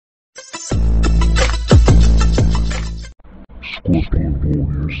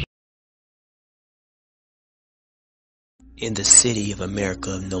Warriors. In the city of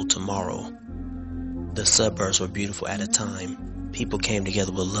America of no tomorrow, the suburbs were beautiful at a time. People came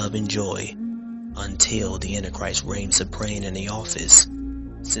together with love and joy until the Antichrist reigned supreme in the office.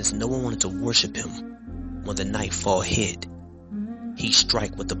 Since no one wanted to worship him, when the nightfall hit, he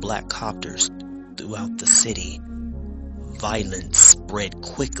struck with the black copters throughout the city. Violence spread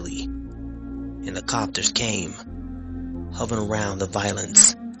quickly, and the copters came, hovering around the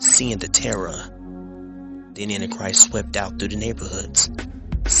violence, seeing the terror. Then Antichrist swept out through the neighborhoods,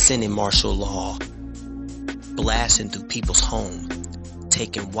 sending martial law, blasting through people's homes,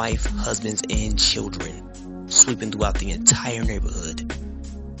 taking wife, husbands, and children, sweeping throughout the entire neighborhood.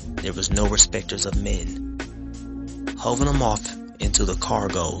 There was no respecters of men, hovering them off into the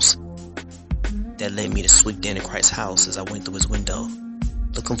cargoes. That led me to sweep the Antichrist's house as I went through his window,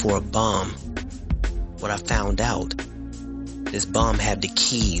 looking for a bomb. What I found out, this bomb had the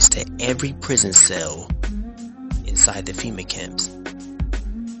keys to every prison cell inside the FEMA camps.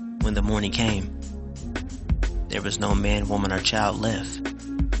 When the morning came, there was no man, woman, or child left.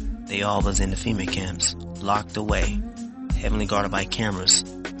 They all was in the FEMA camps, locked away, heavily guarded by cameras,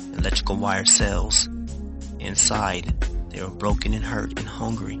 electrical wire cells. Inside, they were broken and hurt and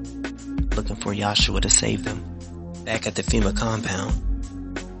hungry, looking for Yahshua to save them. Back at the FEMA compound,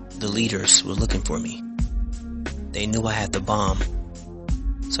 the leaders were looking for me. They knew I had the bomb,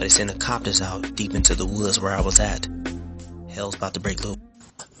 so they sent the copters out deep into the woods where I was at. Hell's about to break loose.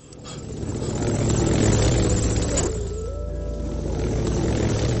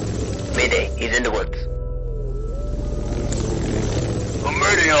 Mayday, he's in the woods. I'm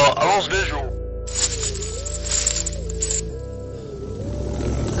ready, I lost visual.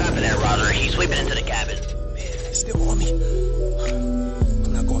 Copy that, Roger. He's sweeping into the cabin. Man, he's still on me.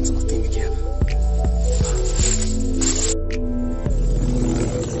 I'm not going to my FEMA camp.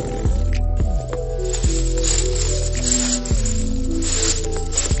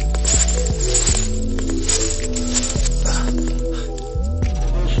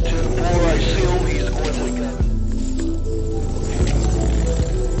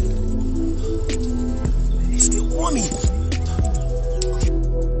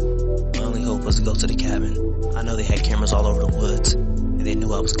 My only hope was to go to the cabin. I know they had cameras all over the woods, and they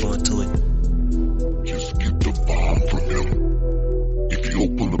knew I was going to it. Just get the bomb from him. If you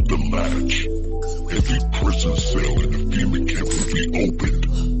open up the latch, every prison cell in the FEMA camp will be opened,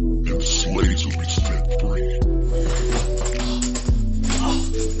 and the slaves will be set free.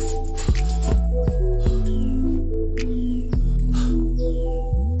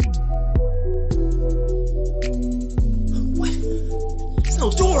 No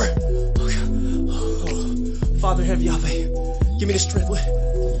door! Oh, Father, have Yahweh. Give me the strength.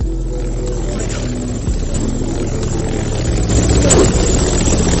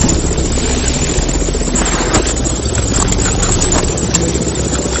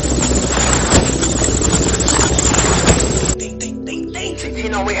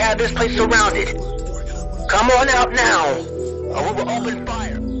 Ctno, we have this place surrounded. Come on out now, or we will open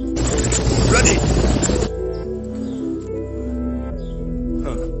fire. Ready!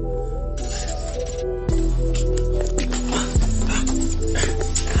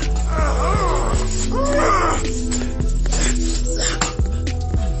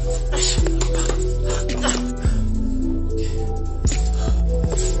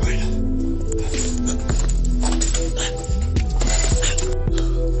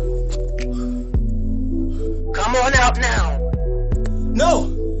 Come on out now. No!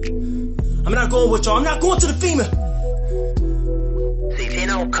 I'm not going with y'all. I'm not going to the FEMA!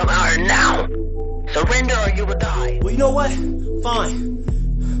 Ctno, come out here now. Surrender or you will die. Well, you know what? Fine.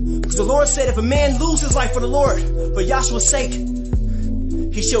 Because the Lord said if a man loses his life for the Lord, for Yahshua's sake,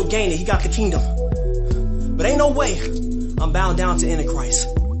 he shall gain it. He got the kingdom. But ain't no way I'm bound down to Antichrist.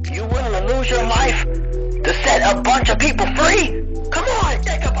 You willing to lose your life to set a bunch of people free? Come on,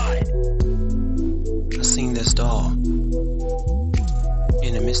 think about it. I seen this doll.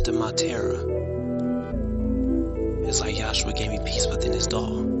 In the midst of my terror, it's like Yahshua gave me peace within this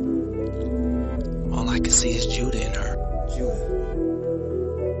doll. All I can see is Judah in her. Judah.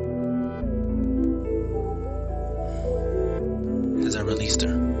 As I released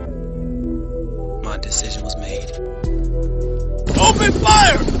her, my decision was made. Open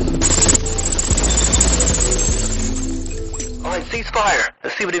fire! Alright, cease fire.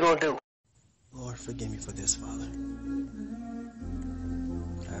 Let's see what he's gonna do. Lord, forgive me for this, Father.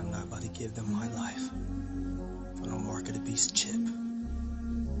 But I am not about to give them my life for no mark of the beast chip.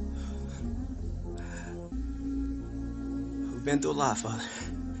 We've been through a lot, Father.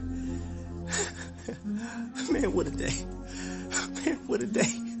 Man, what a day. Man, what a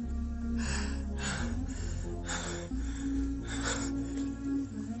day.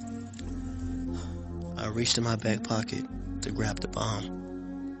 I reached in my back pocket to grab the bomb,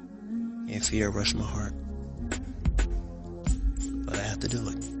 and fear rushed my heart. But I have to do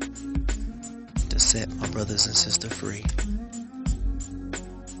it to set my brothers and sisters free.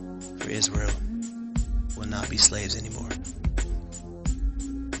 For Israel will not be slaves anymore.